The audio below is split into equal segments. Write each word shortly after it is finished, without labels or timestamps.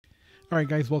All right,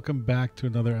 guys, welcome back to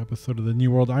another episode of the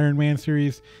New World Ironman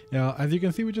series. Now, as you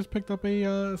can see, we just picked up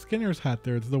a Skinner's hat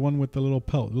there. It's the one with the little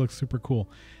pelt. It looks super cool.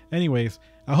 Anyways,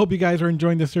 I hope you guys are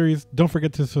enjoying the series. Don't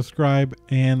forget to subscribe,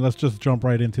 and let's just jump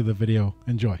right into the video.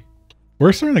 Enjoy.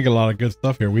 We're starting to get a lot of good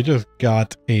stuff here. We just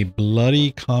got a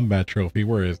bloody combat trophy.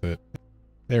 Where is it?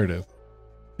 There it is.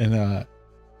 And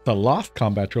it's a lost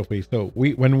combat trophy. So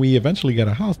when we eventually get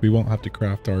a house, we won't have to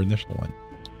craft our initial one.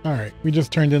 All right, we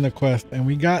just turned in the quest and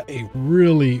we got a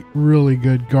really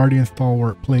good Guardian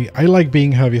Stalwart plate. I like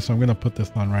being heavy, so I'm going to put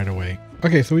this on right away.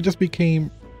 Okay, so we just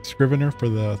became Scrivener for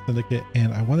the Syndicate,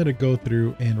 and I wanted to go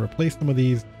through and replace some of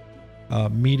these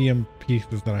medium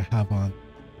pieces that I have on.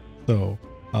 So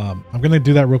I'm going to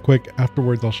do that real quick.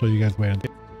 Afterwards, I'll show you guys what I did.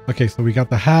 Okay, so we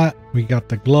got the hat, we got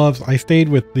the gloves. I stayed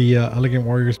with the Elegant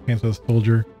Warriors pants as a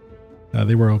soldier.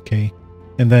 They were okay.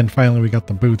 And then finally we got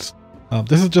the boots.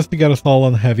 This is just to get us all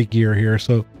on heavy gear here,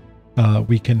 so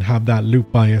we can have that loop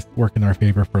bias work in our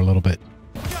favor for a little bit.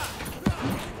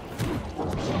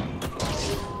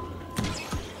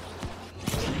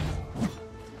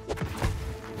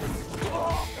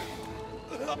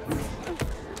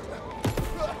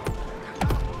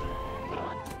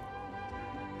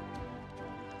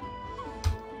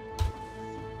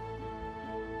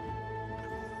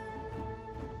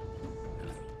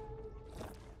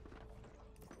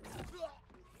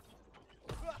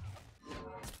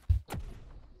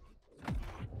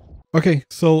 Okay,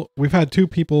 so we've had two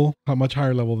people a much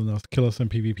higher level than us kill us in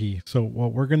PvP. So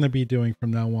what we're going to be doing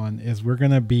from now on is we're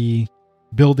going to be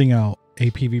building out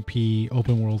a PvP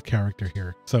open world character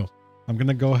here. So I'm going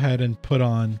to go ahead and put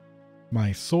on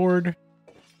my sword,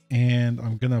 and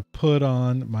I'm going to put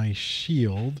on my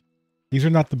shield. These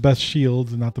are not the best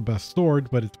shields and not the best sword,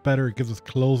 but it's better. It gives us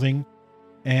closing.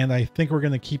 And I think we're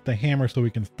going to keep the hammer so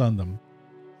we can stun them.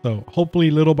 So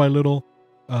hopefully little by little,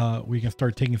 we can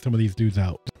start taking some of these dudes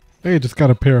out. Hey, just got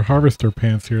a pair of harvester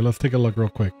pants here. Let's take a look real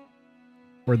quick.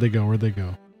 Where'd they go? Where'd they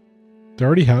go? Do I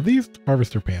already have these?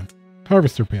 Harvester pants.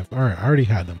 Harvester pants. All right, I already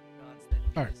had them.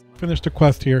 All right, finished the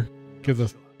quest here. Gives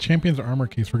us Champion's armor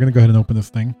case. We're going to go ahead and open this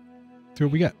thing. See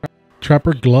what we get.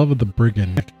 Trapper glove of the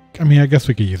brigand. I mean, I guess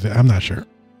we could use it. I'm not sure.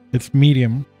 It's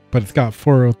medium, but it's got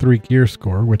 403 gear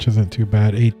score, which isn't too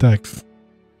bad. 8 dex,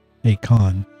 8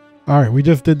 con. All right, we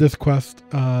just did this quest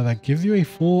that gives you a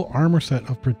full armor set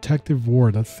of protective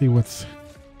ward. Let's see what's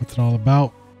it all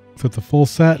about. So it's a full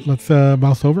set. Let's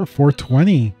mouse over.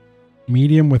 420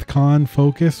 medium with con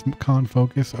focus.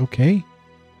 Okay,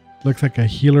 looks like a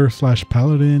healer /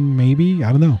 paladin, maybe.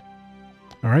 I don't know.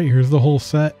 All right, here's the whole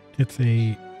set. It's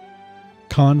a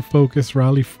con focus,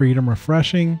 rally freedom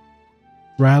refreshing,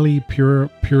 rally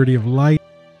purity of light,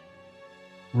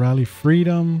 rally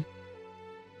freedom,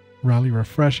 rally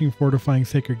refreshing, fortifying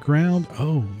sacred ground.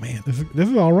 Oh man, this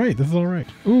is all right. This is all right.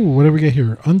 Ooh, what do we get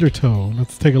here? Undertow.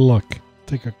 Let's take a look.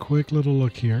 Take a quick little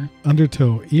look here.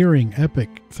 Undertow, earring,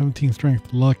 epic, 17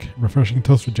 strength, luck, refreshing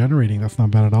toast regenerating. That's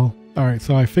not bad at all. All right,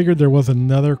 so I figured there was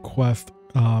another quest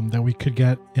that we could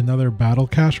get, another battle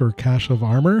cache or cache of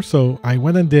armor. So I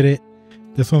went and did it.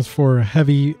 This one's for a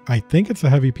heavy. I think it's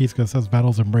a heavy piece because it says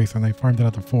battles embrace, and I farmed it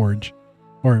at the forge,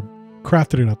 or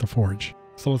crafted it at the forge.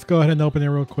 So let's go ahead and open it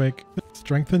real quick.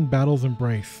 Strengthen Battles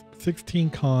Embrace.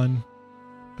 16 con,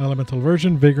 elemental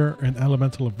aversion, vigor, and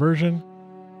elemental aversion.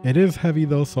 It is heavy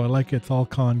though, so I like it's all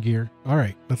con gear. All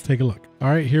right, let's take a look. All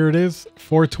right, here it is.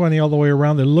 420 all the way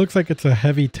around. It looks like it's a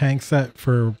heavy tank set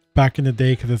for back in the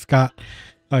day because it's got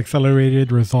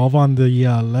accelerated resolve on the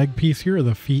leg piece here, or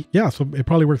the feet. Yeah, so it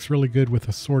probably works really good with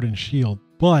a sword and shield.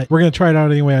 But we're going to try it out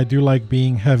anyway. I do like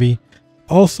being heavy.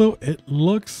 Also, it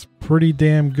looks pretty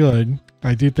damn good.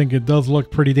 I do think it does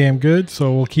look pretty damn good,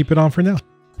 so we'll keep it on for now.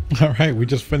 All right, we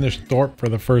just finished Thorpe for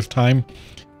the first time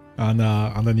on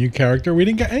the new character. We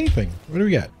didn't get anything. What do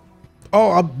we get?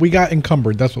 Oh, we got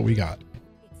encumbered. That's what we got.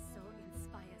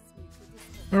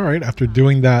 All right, after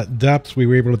doing that depths, we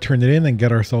were able to turn it in and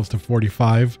get ourselves to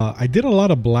 45. I did a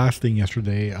lot of blasting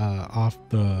yesterday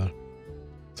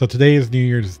so today is New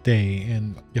Year's Day,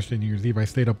 and yesterday New Year's Eve I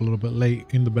stayed up a little bit late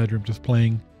in the bedroom just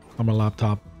playing on my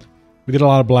laptop. We did a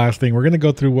lot of blasting. We're going to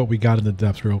go through what we got in the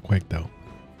depths real quick though.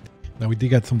 Now we did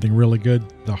get something really good.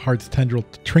 The Heart's Tendril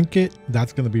Trinket.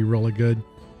 That's going to be really good.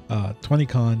 20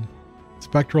 con.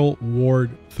 Spectral Ward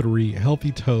 3.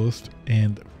 Healthy Toast.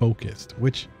 And Focused.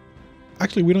 Which,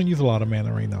 actually we don't use a lot of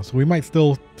mana right now. So we might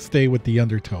still stay with the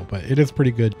Undertow. But it is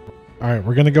pretty good. Alright,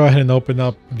 we're going to go ahead and open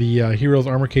up the Hero's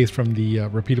Armor Case from the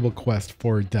repeatable quest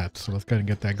for depths. So let's go ahead and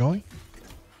get that going.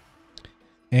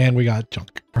 And we got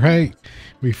junk. All right,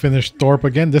 we finished Thorpe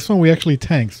again. This one we actually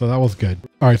tanked, so that was good.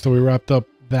 All right, so we wrapped up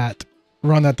that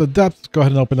run at the depths. Go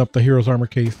ahead and open up the Hero's Armor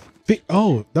Case. See,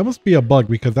 oh, that must be a bug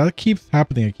because that keeps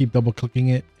happening. I keep double clicking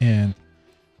it and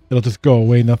it'll just go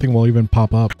away. Nothing will even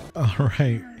pop up. All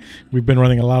right. We've been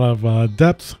running a lot of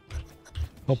depths.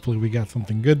 Hopefully we got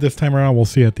something good this time around. We'll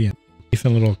see at the end.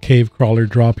 Decent little cave crawler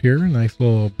drop here. Nice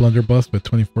little blunderbuss with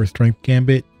 24 strength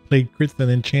gambit. Plague crits and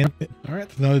enchantment. All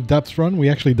right, another depths run. We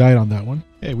actually died on that one.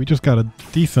 Hey, we just got a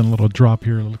decent little drop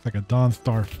here. It looks like a Dawn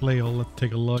Star flail. Let's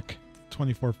take a look.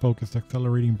 24 focus,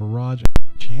 accelerating barrage,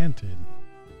 enchanted.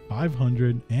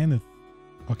 500 and it's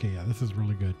okay. Yeah, this is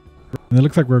really good. And it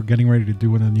looks like we're getting ready to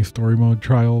do one of the new story mode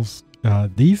trials.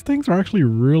 These things are actually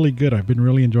really good. I've been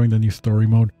really enjoying the new story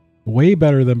mode. Way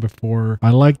better than before.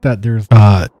 I like that there's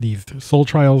these soul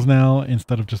trials now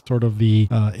instead of just sort of the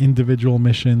individual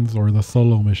missions or the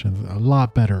solo missions. A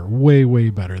lot better. Way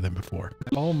better than before.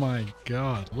 Oh my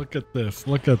god, look at this.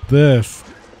 Look at this.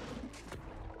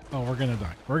 Oh, we're gonna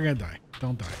die. We're gonna die.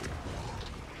 Don't die.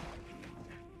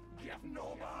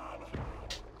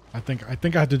 I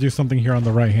think I had to do something here on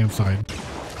the right hand side.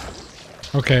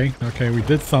 Okay, we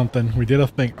did something. We did a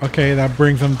thing. Okay, that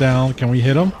brings him down. Can we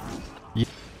hit him? Yeah.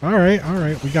 All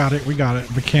right, we got it.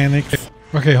 Mechanics.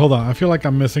 Okay, hold on. I feel like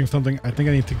I'm missing something. I think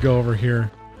I need to go over here.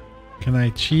 Can I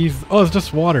cheese? Oh, it's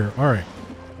just water. All right.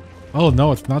 Oh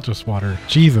no, it's not just water.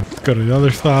 Jesus. Let's go to the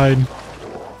other side.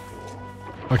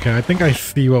 Okay, I think I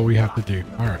see what we have to do.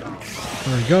 All right,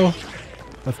 there we go.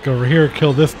 Let's go over here.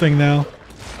 Kill this thing now.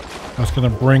 That's gonna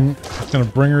bring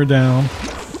her down.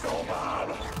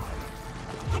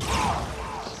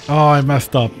 Oh, I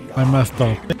messed up.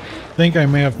 I think I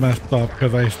may have messed up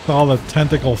because I saw the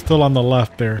tentacle still on the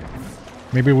left there.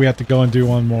 Maybe we have to go and do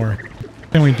one more.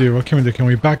 What can we do? What can we do? Can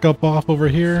we back up off over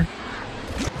here?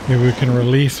 Maybe we can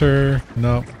release her.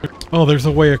 No. Oh, there's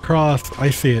a way across. I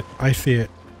see it. There's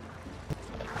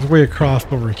a way across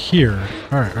over here.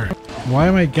 All right. Why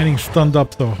am I getting stunned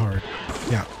up so hard?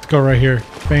 Yeah, let's go right here.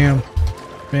 Bam.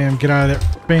 Bam, get out of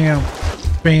there. Bam.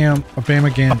 Bam. Bam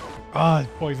again. Ah, it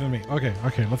poisoned me. Okay,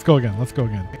 let's go again.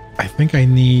 I think I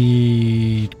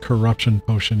need corruption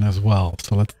potion as well.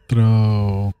 So let's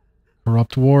throw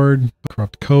corrupt ward,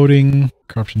 corrupt coating,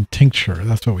 corruption tincture.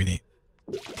 That's what we need.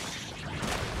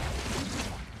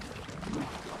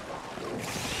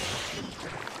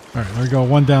 All right, there we go.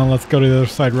 One down. Let's go to the other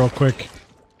side real quick.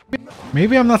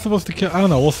 Maybe I'm not supposed to kill. I don't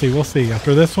know. We'll see.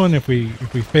 After this one, if we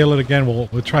fail it again, we'll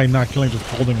try not killing, just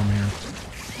holding them here.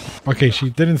 Okay, she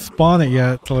didn't spawn it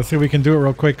yet, so let's see if we can do it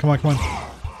real quick. Come on.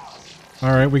 All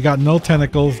right, we got no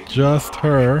tentacles, just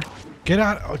her. Get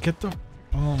out! Oh, get the!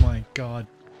 Oh my god!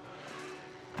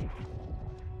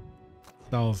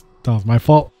 That was my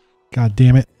fault. God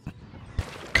damn it!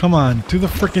 Come on, do the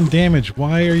freaking damage.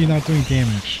 Why are you not doing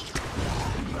damage?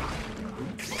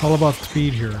 It's all about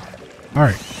speed here. All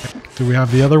right, do we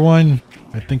have the other one?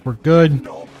 I think we're good.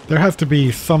 There has to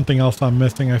be something else I'm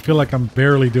missing. I feel like I'm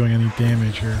barely doing any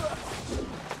damage here.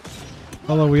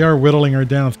 Although we are whittling her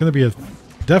down. It's going to be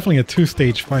definitely a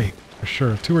 2-stage fight. For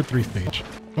sure. 2 or 3 stage.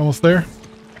 Almost there?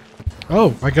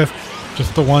 Oh, I guess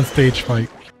just the 1-stage fight.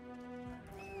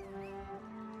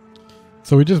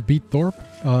 So we just beat Thorpe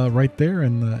right there.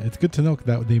 And it's good to know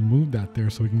that they moved that there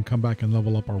so we can come back and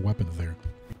level up our weapons there.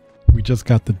 We just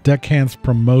got the Deckhand's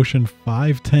promotion,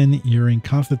 510 earring,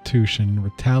 constitution,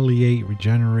 retaliate,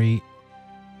 regenerate,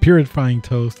 purifying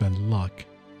toast, and luck.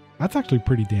 That's actually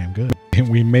pretty damn good. And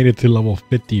we made it to level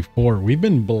 54. We've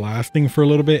been blasting for a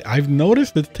little bit. I've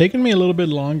noticed it's taken me a little bit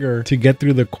longer to get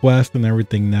through the quest and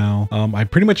everything now. I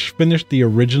pretty much finished the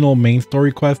original main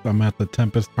story quest. I'm at the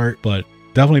Tempest part, but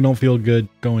definitely don't feel good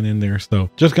going in there, so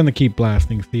just gonna keep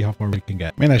blasting, see how far we can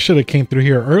get. Man, I should have came through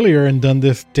here earlier and done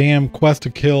this damn quest to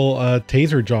kill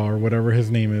Taser Jaw or whatever his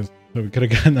name is, so we could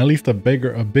have gotten at least a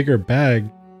bigger bag.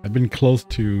 I've been close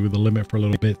to the limit for a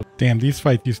little bit. Damn, these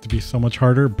fights used to be so much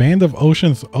harder. Band of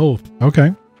Ocean's Oath.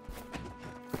 Okay.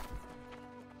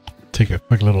 Take a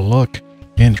quick little look.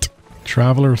 Hint.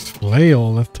 Traveler's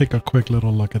Flail. Let's take a quick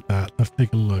little look at that. Let's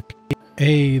take a look.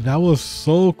 Hey, that was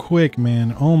so quick,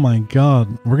 man. Oh my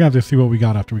god. We're gonna have to see what we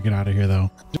got after we get out of here,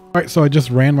 though. All right, so I just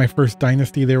ran my first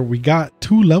dynasty there. We got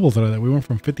 2 levels out of that. We went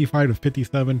from 55 to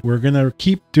 57. We're gonna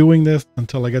keep doing this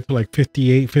until I get to like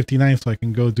 58, 59, so I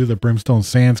can go do the Brimstone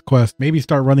Sands quest. Maybe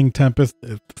start running Tempest.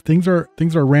 Things are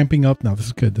ramping up now. This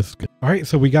is good. All right,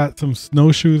 so we got some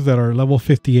snowshoes that are level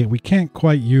 58. We can't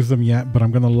quite use them yet, but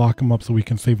I'm gonna lock them up so we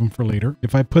can save them for later.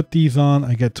 If I put these on,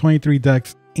 I get 23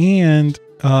 decks and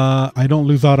I don't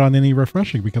lose out on any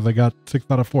refreshing because I got 6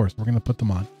 out of 4. So we're going to put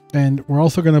them on. And we're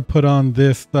also going to put on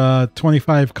this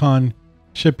 25 con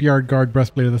Shipyard Guard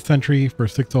Breastplate of the Century for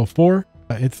 604.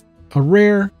 It's a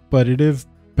rare, but it is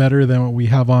better than what we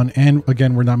have on. And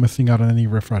again, we're not missing out on any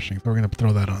refreshing. So we're going to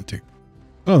throw that on too.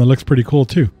 Oh, and it looks pretty cool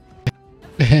too.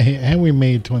 And we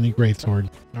made 20 great swords.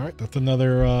 All right, that's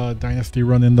another dynasty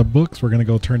run in the books. We're gonna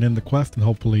go turn in the quest and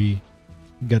hopefully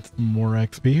get some more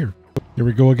XP here. Here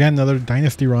we go again, another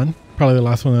dynasty run. Probably the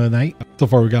last one of the night. So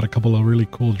far we got a couple of really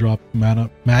cool drops.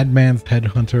 Madman's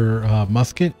Headhunter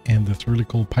musket and this really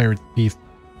cool pirate piece.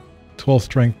 12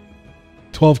 strength,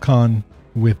 12 con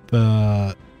with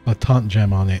a taunt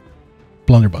gem on it.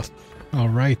 Blunderbuss. All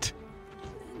right.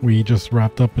 We just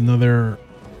wrapped up another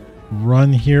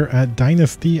run here at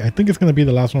Dynasty. I think it's going to be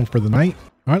the last one for the night.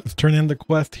 All right, let's turn in the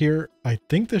quest here. I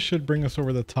think this should bring us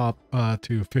over the top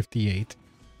to 58.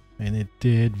 And it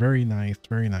did. Very nice,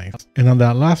 very nice. And on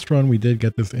that last run, we did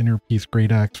get this inner piece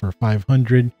great axe for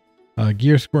 500.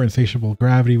 Gear score, insatiable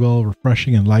gravity well,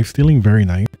 refreshing and life stealing. Very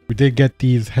nice. We did get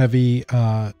these heavy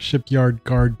shipyard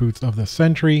guard boots of the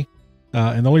century.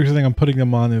 And the only reason I'm putting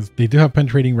them on is they do have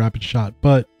penetrating rapid shot,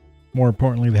 but more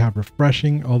importantly, they have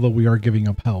refreshing, although we are giving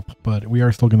up help, but we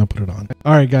are still going to put it on.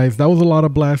 All right, guys, that was a lot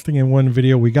of blasting in one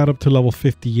video. We got up to level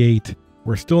 58.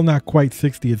 We're still not quite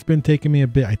 60. It's been taking me a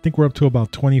bit. I think we're up to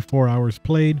about 24 hours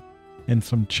played and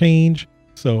some change.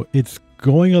 So it's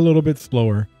going a little bit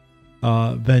slower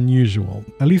than usual.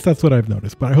 At least that's what I've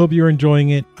noticed, but I hope you're enjoying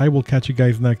it. I will catch you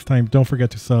guys next time. Don't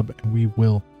forget to sub and we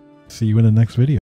will see you in the next video.